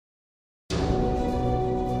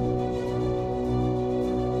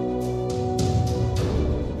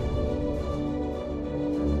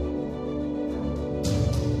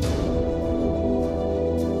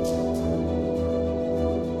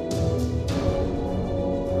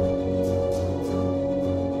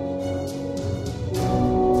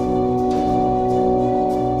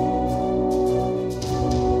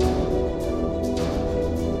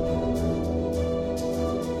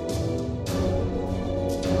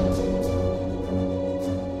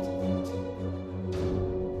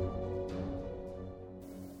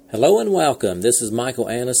Hello and welcome. This is Michael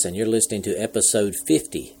Annis, and you're listening to episode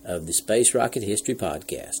 50 of the Space Rocket History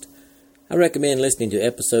Podcast. I recommend listening to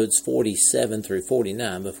episodes 47 through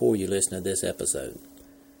 49 before you listen to this episode.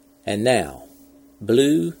 And now,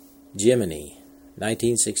 Blue Gemini,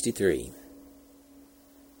 1963.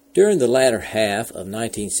 During the latter half of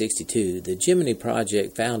 1962, the Gemini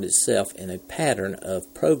project found itself in a pattern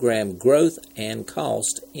of program growth and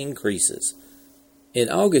cost increases. In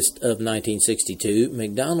August of 1962,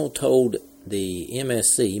 McDonnell told the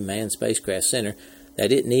MSC, Manned Spacecraft Center,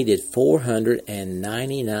 that it needed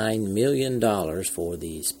 $499 million for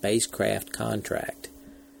the spacecraft contract.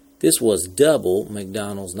 This was double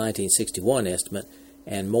McDonnell's 1961 estimate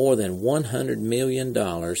and more than $100 million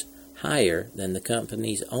higher than the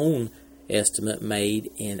company's own estimate made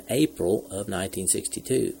in April of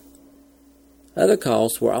 1962. Other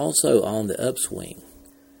costs were also on the upswing.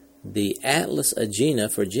 The Atlas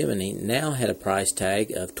Agena for Gemini now had a price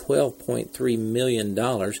tag of $12.3 million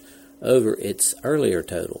over its earlier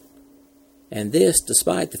total. And this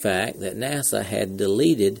despite the fact that NASA had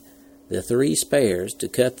deleted the 3 spares to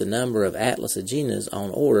cut the number of Atlas Agenas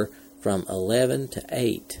on order from 11 to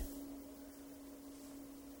 8.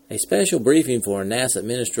 A special briefing for NASA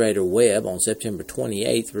Administrator Webb on September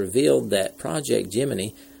 28th revealed that Project Gemini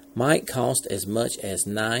might cost as much as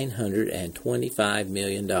 $925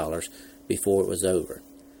 million before it was over.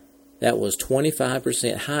 That was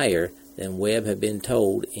 25% higher than Webb had been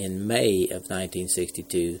told in May of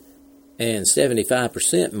 1962 and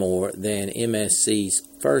 75% more than MSC's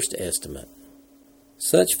first estimate.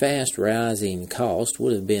 Such fast rising cost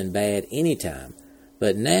would have been bad any time,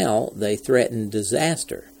 but now they threatened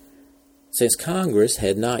disaster, since Congress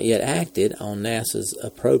had not yet acted on NASA's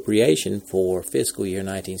appropriation for fiscal year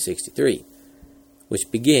 1963, which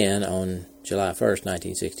began on July 1,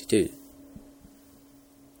 1962.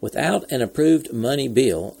 Without an approved money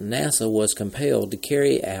bill, NASA was compelled to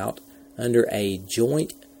carry out under a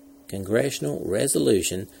joint congressional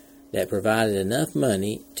resolution that provided enough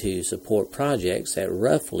money to support projects at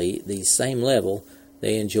roughly the same level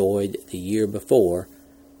they enjoyed the year before,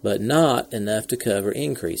 but not enough to cover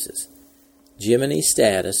increases. Gemini's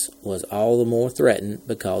status was all the more threatened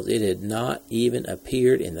because it had not even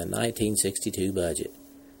appeared in the 1962 budget.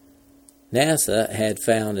 NASA had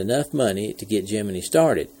found enough money to get Gemini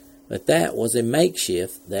started, but that was a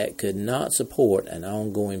makeshift that could not support an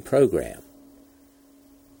ongoing program.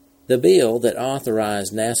 The bill that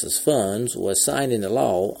authorized NASA's funds was signed into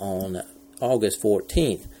law on August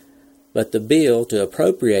 14th, but the bill to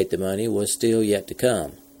appropriate the money was still yet to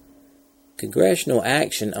come. Congressional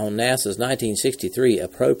action on NASA's 1963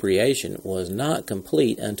 appropriation was not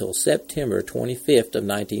complete until September 25th of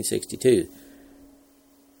 1962.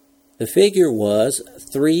 The figure was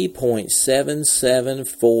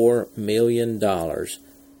 $3.774 million.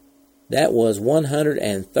 That was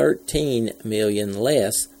 $113 million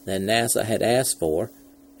less than NASA had asked for,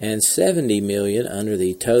 and $70 million under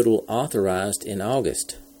the total authorized in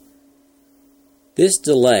August. This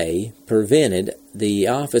delay prevented the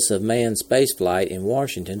Office of Manned Spaceflight in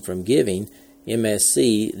Washington from giving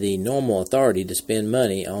MSC the normal authority to spend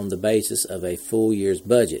money on the basis of a full year's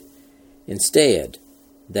budget. Instead,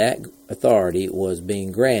 that authority was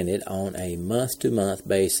being granted on a month-to-month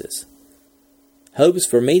basis. Hopes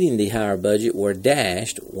for meeting the higher budget were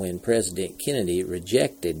dashed when President Kennedy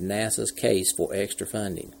rejected NASA's case for extra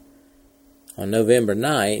funding. On November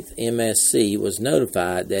 9th, MSC was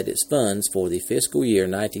notified that its funds for the fiscal year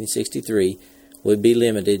 1963 would be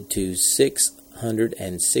limited to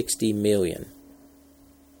 $660 million.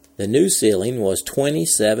 The new ceiling was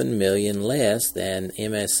 $27 million less than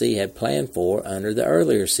MSC had planned for under the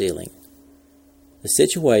earlier ceiling. The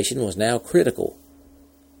situation was now critical.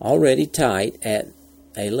 Already tight at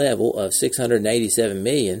a level of $687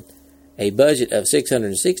 million, a budget of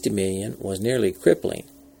 $660 million was nearly crippling,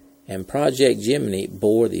 and Project Gemini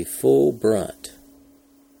bore the full brunt.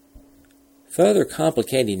 Further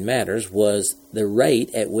complicating matters was the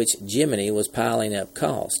rate at which Gemini was piling up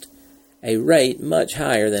cost, a rate much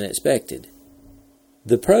higher than expected.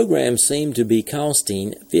 The program seemed to be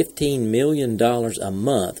costing $15 million a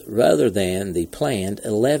month rather than the planned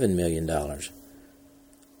 $11 million.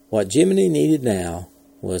 What Gemini needed now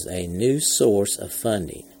was a new source of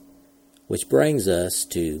funding, which brings us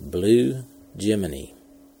to Blue Gemini.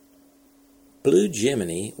 Blue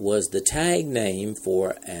Gemini was the tag name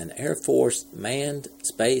for an Air Force manned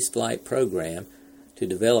spaceflight program to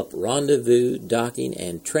develop rendezvous, docking,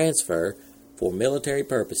 and transfer for military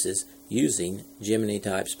purposes using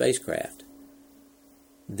Gemini-type spacecraft.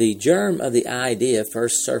 The germ of the idea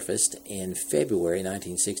first surfaced in February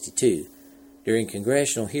 1962. During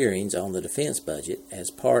congressional hearings on the defense budget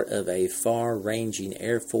as part of a far-ranging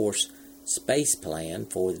Air Force space plan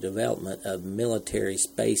for the development of military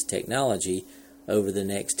space technology over the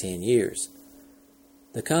next 10 years.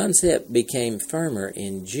 The concept became firmer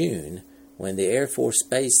in June when the Air Force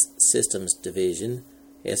Space Systems Division,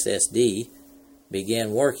 SSD,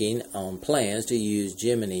 began working on plans to use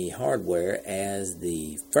Gemini hardware as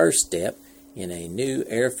the first step in a new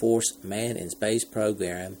Air Force manned in space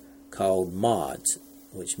program called MODS,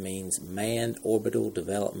 which means Manned Orbital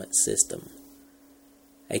Development System,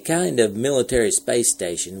 a kind of military space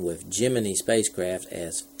station with Gemini spacecraft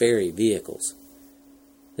as ferry vehicles.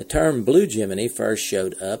 The term Blue Gemini first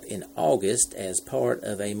showed up in August as part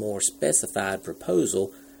of a more specified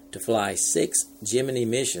proposal to fly 6 Gemini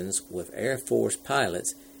missions with Air Force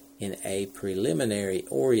pilots in a preliminary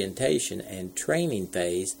orientation and training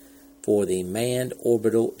phase for the Manned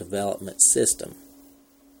Orbital Development System.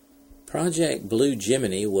 Project Blue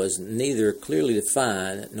Gemini was neither clearly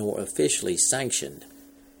defined nor officially sanctioned.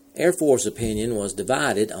 Air Force opinion was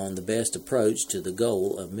divided on the best approach to the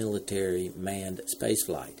goal of military manned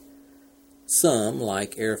spaceflight. Some,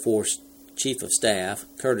 like Air Force Chief of Staff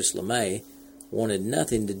Curtis LeMay, wanted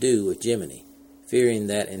nothing to do with Gemini, fearing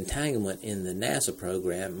that entanglement in the NASA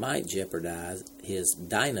program might jeopardize his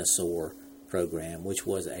Dyna-Soar program, which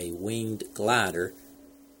was a winged glider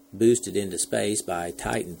boosted into space by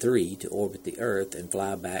Titan III to orbit the Earth and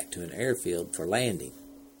fly back to an airfield for landing.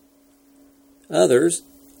 Others,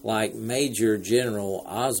 like Major General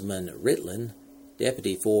Osmond Ritlin,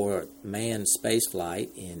 Deputy for Manned Spaceflight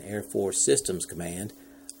in Air Force Systems Command,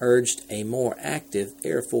 urged a more active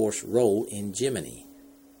Air Force role in Gemini,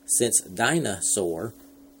 since Dyna-Soar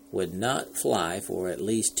would not fly for at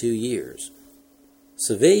least 2 years.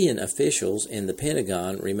 Civilian officials in the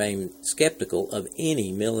Pentagon remained skeptical of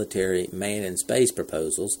any military man-in-space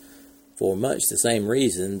proposals for much the same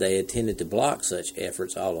reason they had tended to block such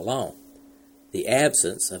efforts all along: the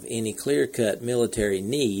absence of any clear-cut military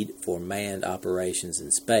need for manned operations in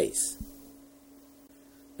space.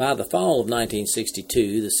 By the fall of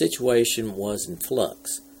 1962, the situation was in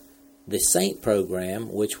flux. The SAINT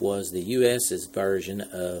program, which was the U.S.'s version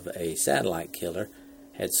of a satellite killer,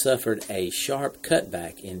 had suffered a sharp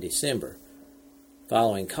cutback in December,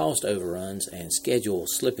 following cost overruns and schedule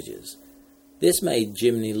slippages. This made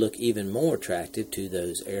Gemini look even more attractive to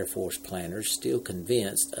those Air Force planners still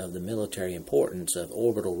convinced of the military importance of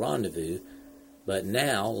orbital rendezvous, but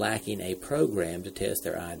now lacking a program to test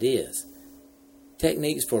their ideas.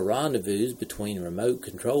 Techniques for rendezvous between remote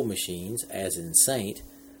control machines, as in SAINT,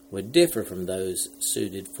 would differ from those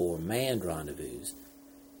suited for manned rendezvous,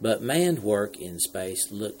 but manned work in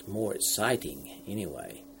space looked more exciting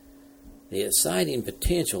anyway. The exciting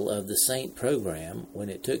potential of the SAINT program, when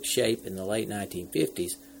it took shape in the late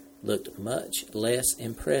 1950s, looked much less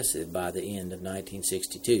impressive by the end of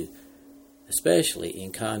 1962, especially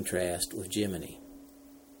in contrast with Gemini.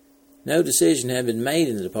 No decision had been made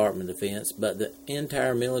in the Department of Defense, but the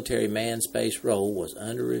entire military manned space role was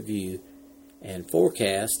under review, and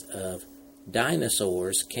forecasts of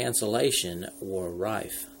Dyna-Soar's cancellation were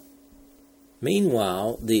rife.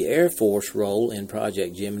 Meanwhile, the Air Force role in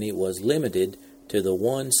Project Gemini was limited to the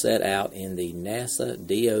one set out in the NASA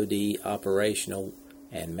DoD Operational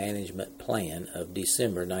and Management Plan of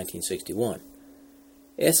December 1961.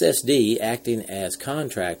 SSD acting as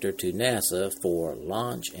contractor to NASA for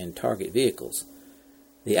launch and target vehicles.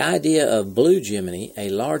 The idea of Blue Gemini, a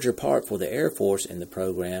larger part for the Air Force in the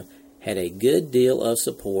program, had a good deal of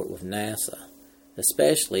support with NASA,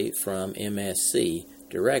 especially from MSC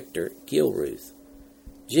Director Gilruth.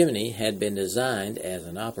 Gemini had been designed as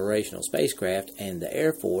an operational spacecraft, and the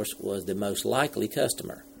Air Force was the most likely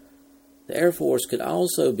customer. The Air Force could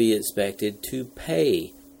also be expected to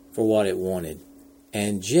pay for what it wanted,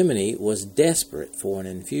 and Gemini was desperate for an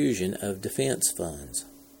infusion of defense funds.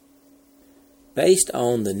 Based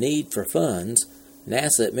on the need for funds,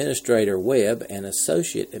 NASA Administrator Webb and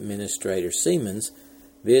Associate Administrator Siemens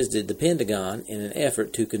visited the Pentagon in an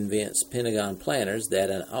effort to convince Pentagon planners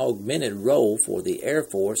that an augmented role for the Air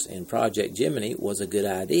Force in Project Gemini was a good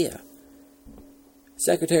idea.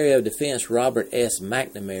 Secretary of Defense Robert S.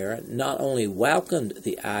 McNamara not only welcomed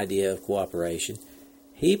the idea of cooperation,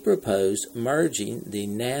 he proposed merging the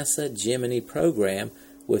NASA Gemini program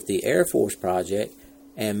with the Air Force project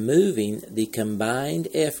and moving the combined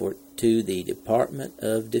effort to the Department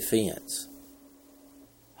of Defense.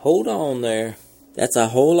 Hold on there. That's a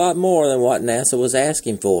whole lot more than what NASA was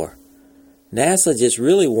asking for. NASA just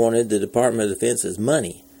really wanted the Department of Defense's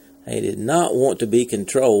money. They did not want to be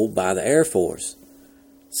controlled by the Air Force.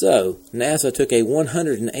 So, NASA took a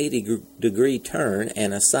 180-degree turn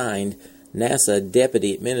and assigned NASA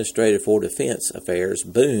Deputy Administrator for Defense Affairs,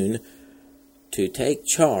 Boone, to take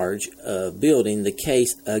charge of building the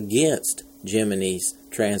case against Gemini's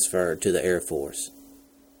transfer to the Air Force.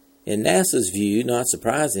 In NASA's view, not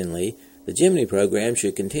surprisingly, the Gemini program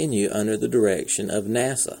should continue under the direction of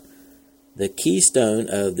NASA. The keystone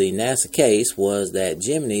of the NASA case was that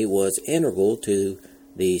Gemini was integral to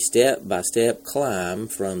the step-by-step climb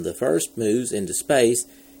from the first moves into space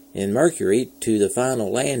in Mercury to the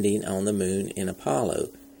final landing on the Moon in Apollo.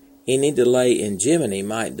 Any delay in Gemini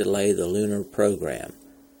might delay the lunar program.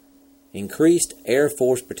 Increased Air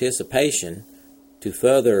Force participation to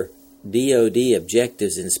further DoD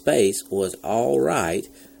objectives in space was all right,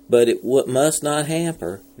 but it must not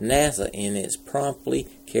hamper NASA in its promptly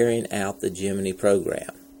carrying out the Gemini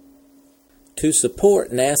program. To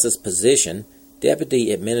support NASA's position,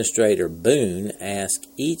 Deputy Administrator Boone asked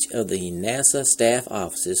each of the NASA staff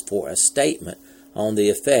offices for a statement on the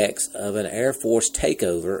effects of an Air Force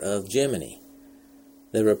takeover of Gemini.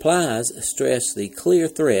 The replies stressed the clear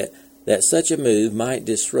threat that such a move might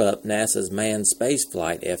disrupt NASA's manned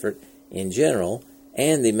spaceflight effort in general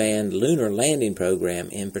and the manned lunar landing program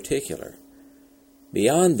in particular.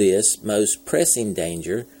 Beyond this most pressing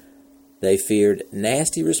danger, they feared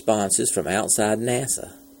nasty responses from outside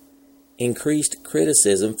NASA, increased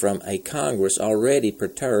criticism from a Congress already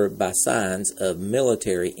perturbed by signs of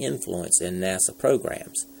military influence in NASA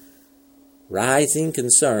programs, rising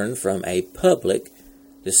concern from a public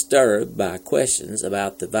disturbed by questions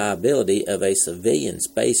about the viability of a civilian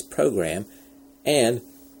space program, and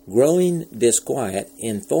growing disquiet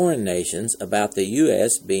in foreign nations about the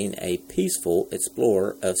U.S. being a peaceful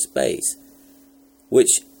explorer of space,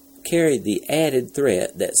 which carried the added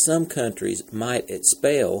threat that some countries might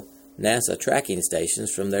expel NASA tracking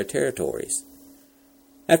stations from their territories.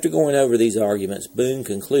 After going over these arguments, Boone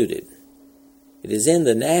concluded, "It is in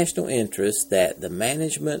the national interest that the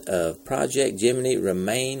management of Project Gemini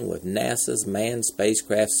remain with NASA's Manned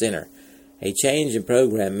Spacecraft Center. A change in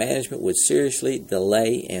program management would seriously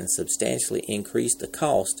delay and substantially increase the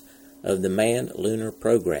cost of the manned lunar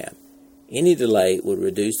program. Any delay would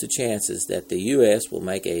reduce the chances that the U.S. will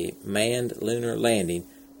make a manned lunar landing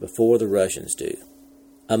before the Russians do.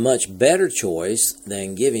 A much better choice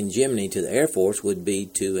than giving Gemini to the Air Force would be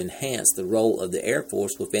to enhance the role of the Air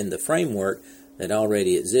Force within the framework that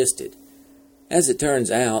already existed. As it turns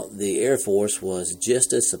out, the Air Force was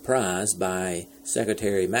just as surprised by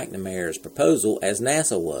Secretary McNamara's proposal as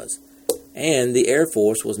NASA was, and the Air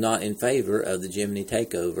Force was not in favor of the Gemini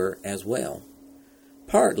takeover as well,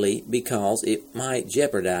 partly because it might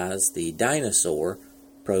jeopardize the Dyna-Soar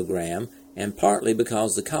program, and partly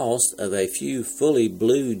because the cost of a few fully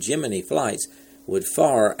blue Gemini flights would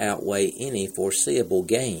far outweigh any foreseeable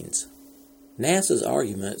gains. NASA's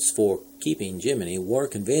arguments for keeping Gemini were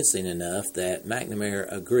convincing enough that McNamara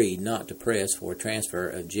agreed not to press for a transfer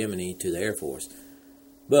of Gemini to the Air Force.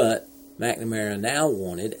 But McNamara now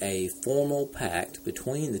wanted a formal pact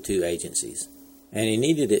between the two agencies, and he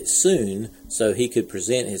needed it soon so he could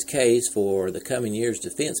present his case for the coming year's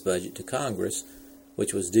defense budget to Congress,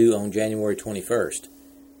 which was due on January 21st.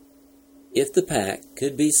 If the pact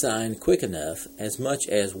could be signed quick enough, as much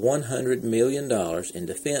as $100 million in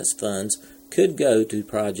defense funds could go to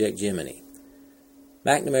Project Gemini.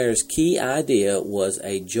 McNamara's key idea was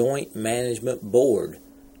a joint management board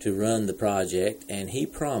to run the project, and he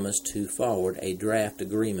promised to forward a draft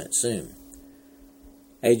agreement soon.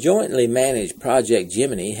 A jointly managed Project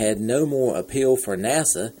Gemini had no more appeal for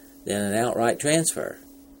NASA than an outright transfer.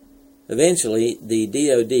 Eventually, the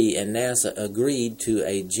DoD and NASA agreed to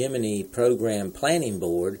a Gemini program planning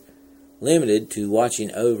board limited to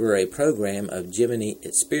watching over a program of Gemini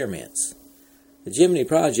experiments. The Gemini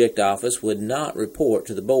Project Office would not report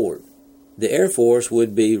to the board. The Air Force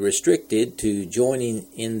would be restricted to joining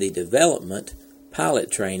in the development,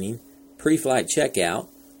 pilot training, pre-flight checkout,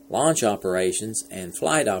 launch operations, and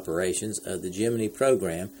flight operations of the Gemini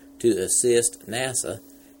program to assist NASA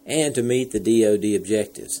and to meet the DoD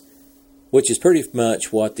objectives, which is pretty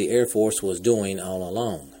much what the Air Force was doing all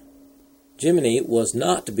along. Gemini was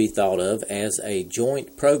not to be thought of as a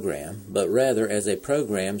joint program, but rather as a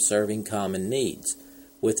program serving common needs,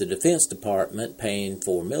 with the Defense Department paying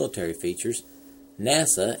for military features,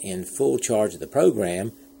 NASA in full charge of the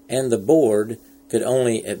program, and the board could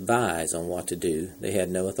only advise on what to do. They had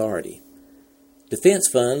no authority. Defense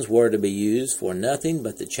funds were to be used for nothing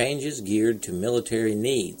but the changes geared to military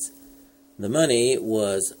needs. The money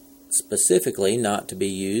was specifically not to be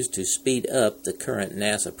used to speed up the current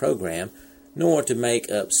NASA program, nor to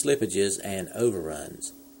make up slippages and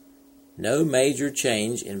overruns. No major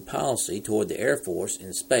change in policy toward the Air Force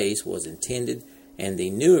in space was intended, and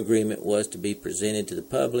the new agreement was to be presented to the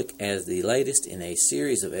public as the latest in a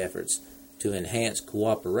series of efforts to enhance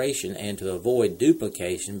cooperation and to avoid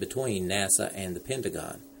duplication between NASA and the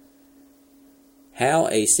Pentagon. How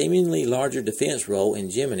a seemingly larger defense role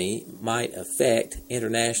in Gemini might affect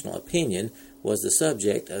international opinion was the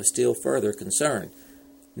subject of still further concern.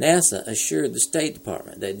 NASA assured the State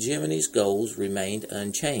Department that Gemini's goals remained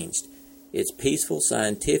unchanged, its peaceful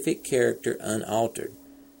scientific character unaltered.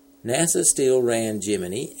 NASA still ran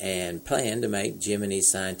Gemini and planned to make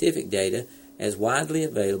Gemini's scientific data as widely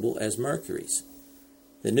available as Mercury's.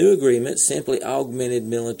 The new agreement simply augmented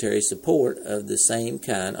military support of the same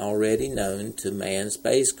kind already known to manned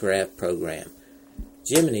spacecraft program.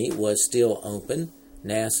 Gemini was still open,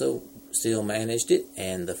 NASA still managed it,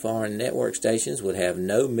 and the foreign network stations would have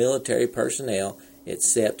no military personnel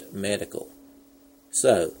except medical.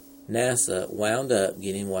 So, NASA wound up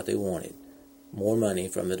getting what they wanted, more money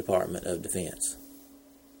from the Department of Defense.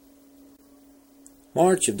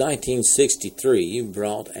 March of 1963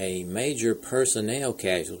 brought a major personnel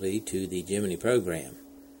casualty to the Gemini program.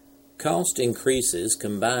 Cost increases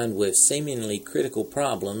combined with seemingly critical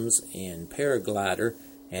problems in Paraglider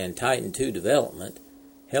and Titan II development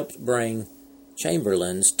helped bring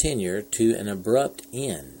Chamberlain's tenure to an abrupt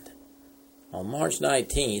end. On March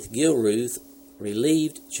 19th, Gilruth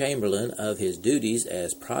relieved Chamberlain of his duties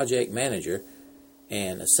as project manager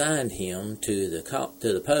and assigned him to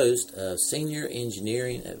the post of Senior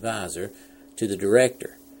Engineering Advisor to the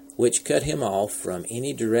Director, which cut him off from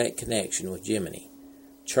any direct connection with Gemini.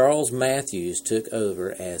 Charles Matthews took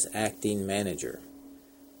over as Acting Manager.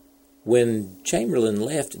 When Chamberlain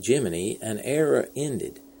left Gemini, an era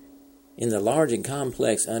ended. In the large and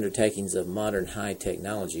complex undertakings of modern high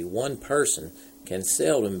technology, one person can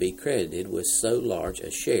seldom be credited with so large a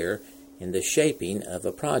share in the shaping of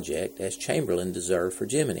a project as Chamberlain deserved for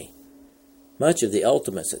Gemini. Much of the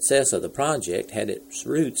ultimate success of the project had its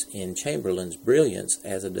roots in Chamberlain's brilliance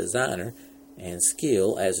as a designer and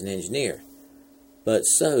skill as an engineer, but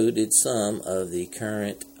so did some of the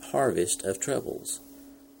current harvest of troubles.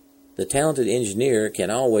 The talented engineer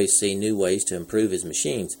can always see new ways to improve his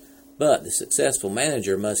machines, but the successful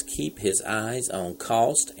manager must keep his eyes on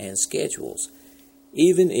cost and schedules,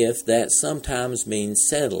 even if that sometimes means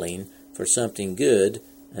settling for something good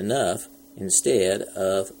enough instead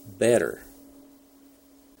of better.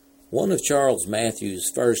 One of Charles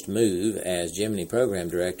Matthews' first move as Gemini Program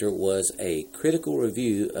Director was a critical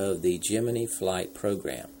review of the Gemini flight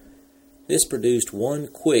program. This produced one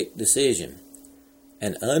quick decision.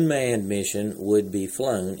 An unmanned mission would be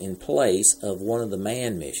flown in place of one of the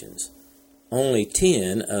manned missions. Only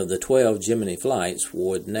 10 of the 12 Gemini flights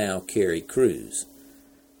would now carry crews.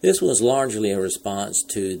 This was largely a response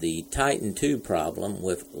to the Titan II problem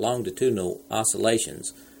with longitudinal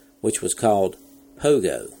oscillations, which was called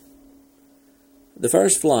POGO. The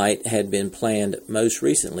first flight had been planned most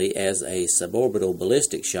recently as a suborbital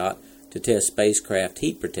ballistic shot to test spacecraft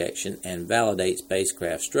heat protection and validate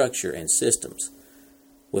spacecraft structure and systems.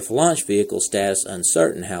 With launch vehicle status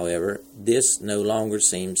uncertain, however, this no longer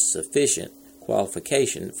seems sufficient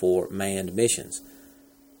qualification for manned missions.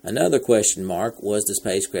 Another question mark was the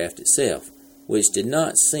spacecraft itself, which did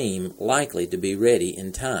not seem likely to be ready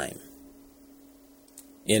in time.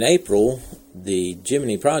 In April, the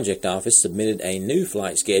Gemini Project Office submitted a new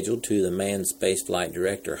flight schedule to the Manned Spaceflight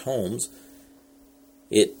Director Holmes.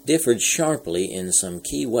 It differed sharply in some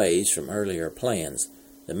key ways from earlier plans.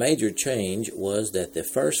 The major change was that the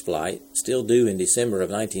first flight, still due in December of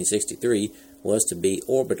 1963, was to be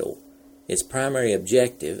orbital. Its primary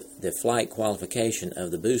objective, the flight qualification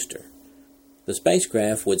of the booster. The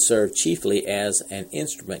spacecraft would serve chiefly as an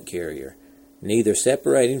instrument carrier, neither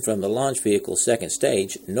separating from the launch vehicle's second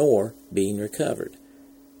stage nor being recovered.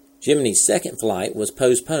 Gemini's second flight was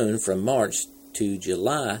postponed from March to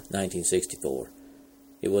July 1964.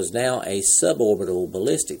 It was now a suborbital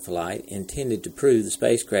ballistic flight intended to prove the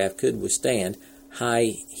spacecraft could withstand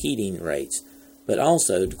high heating rates, but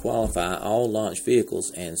also to qualify all launch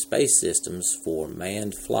vehicles and space systems for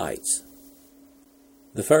manned flights.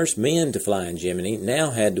 The first men to fly in Gemini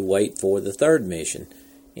now had to wait for the third mission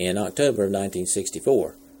in October of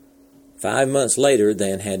 1964, 5 months later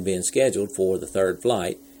than had been scheduled for the third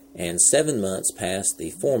flight, and 7 months past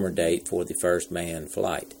the former date for the first manned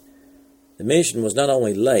flight. The mission was not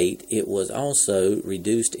only late, it was also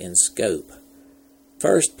reduced in scope.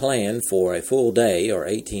 First planned for a full day or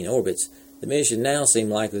 18 orbits, the mission now seemed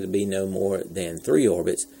likely to be no more than 3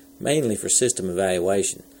 orbits, mainly for system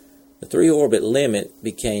evaluation. The 3-orbit limit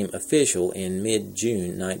became official in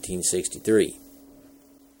mid-June 1963.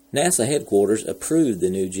 NASA headquarters approved the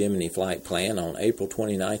new Gemini flight plan on April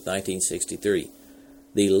 29, 1963.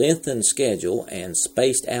 The lengthened schedule and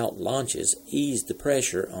spaced-out launches eased the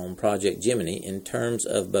pressure on Project Gemini in terms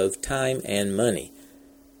of both time and money.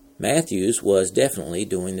 Matthews was definitely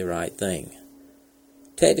doing the right thing.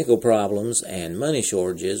 Technical problems and money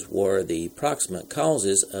shortages were the proximate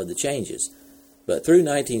causes of the changes, but through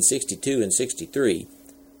 1962 and 63,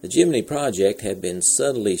 the Gemini project had been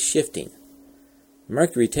subtly shifting.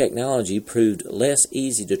 Mercury technology proved less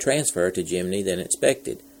easy to transfer to Gemini than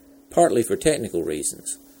expected, partly for technical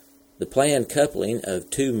reasons. The planned coupling of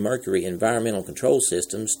two Mercury environmental control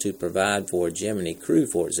systems to provide for Gemini crew,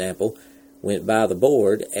 for example, went by the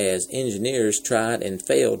board as engineers tried and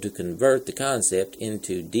failed to convert the concept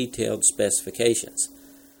into detailed specifications,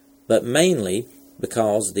 but mainly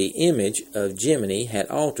because the image of Gemini had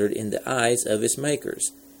altered in the eyes of its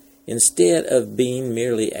makers. Instead of being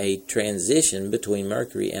merely a transition between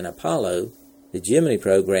Mercury and Apollo, the Gemini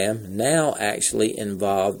program now actually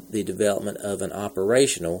involved the development of an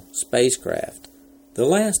operational spacecraft. The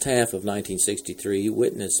last half of 1963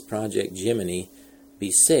 witnessed Project Gemini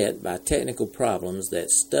beset by technical problems that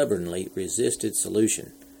stubbornly resisted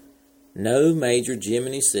solution. No major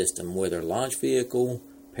Gemini system, whether launch vehicle,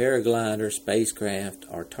 paraglider, spacecraft,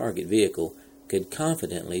 or target vehicle, could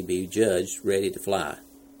confidently be judged ready to fly.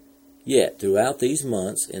 Yet, throughout these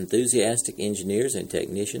months, enthusiastic engineers and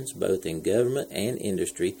technicians, both in government and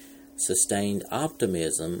industry, sustained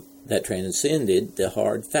optimism that transcended the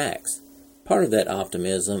hard facts. Part of that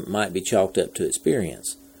optimism might be chalked up to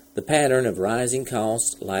experience. The pattern of rising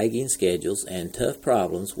costs, lagging schedules, and tough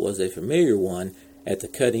problems was a familiar one at the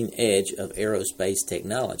cutting edge of aerospace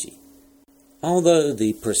technology. Although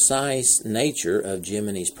the precise nature of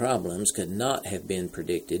Gemini's problems could not have been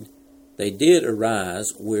predicted, they did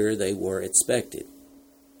arise where they were expected,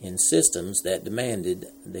 in systems that demanded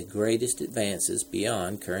the greatest advances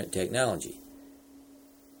beyond current technology.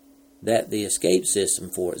 That the escape system,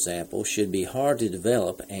 for example, should be hard to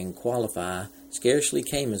develop and qualify scarcely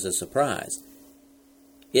came as a surprise.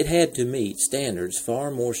 It had to meet standards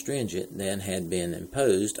far more stringent than had been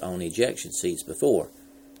imposed on ejection seats before,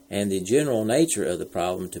 and the general nature of the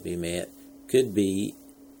problem to be met could be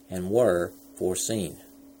and were foreseen.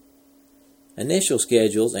 Initial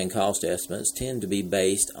schedules and cost estimates tend to be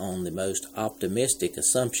based on the most optimistic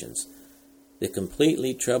assumptions, the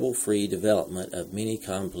completely trouble-free development of many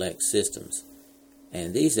complex systems,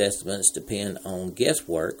 and these estimates depend on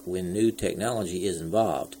guesswork when new technology is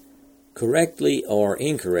involved. Correctly or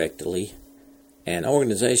incorrectly, an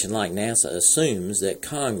organization like NASA assumes that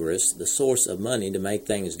Congress, the source of money to make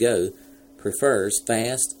things go, prefers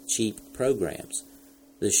fast, cheap programs.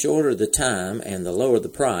 The shorter the time and the lower the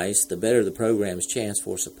price, the better the program's chance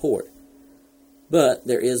for support. But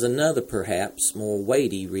there is another, perhaps more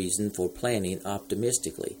weighty reason for planning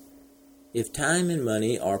optimistically. If time and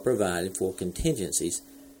money are provided for contingencies,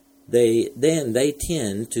 they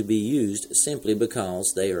tend to be used simply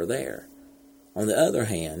because they are there. On the other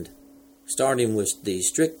hand, starting with the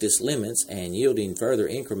strictest limits and yielding further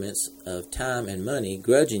increments of time and money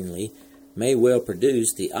grudgingly may well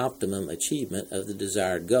produce the optimum achievement of the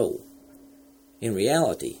desired goal. In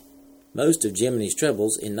reality, most of Gemini's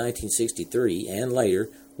troubles in 1963 and later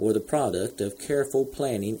were the product of careful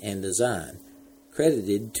planning and design,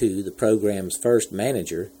 credited to the program's first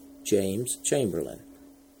manager, James Chamberlain,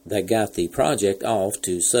 that got the project off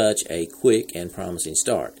to such a quick and promising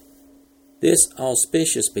start. This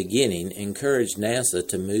auspicious beginning encouraged NASA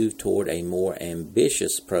to move toward a more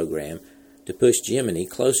ambitious program to push Gemini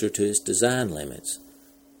closer to its design limits.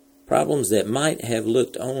 Problems that might have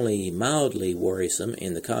looked only mildly worrisome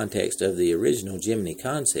in the context of the original Gemini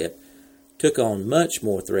concept took on much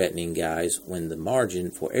more threatening guise when the margin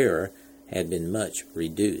for error had been much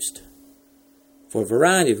reduced. For a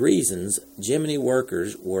variety of reasons, Gemini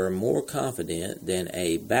workers were more confident than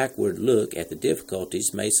a backward look at the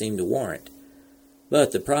difficulties may seem to warrant.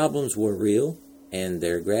 But the problems were real, and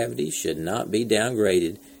their gravity should not be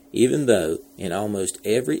downgraded, even though, in almost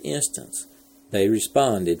every instance, they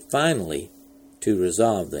responded finally to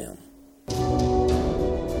resolve them.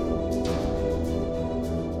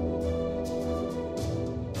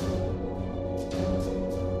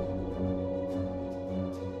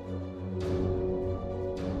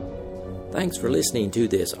 Thanks for listening to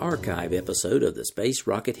this archive episode of the Space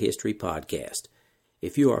Rocket History Podcast.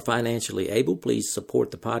 If you are financially able, please support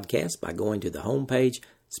the podcast by going to the homepage,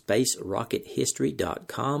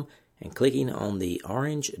 spacerockethistory.com, and clicking on the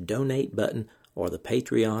orange donate button or the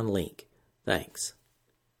Patreon link. Thanks.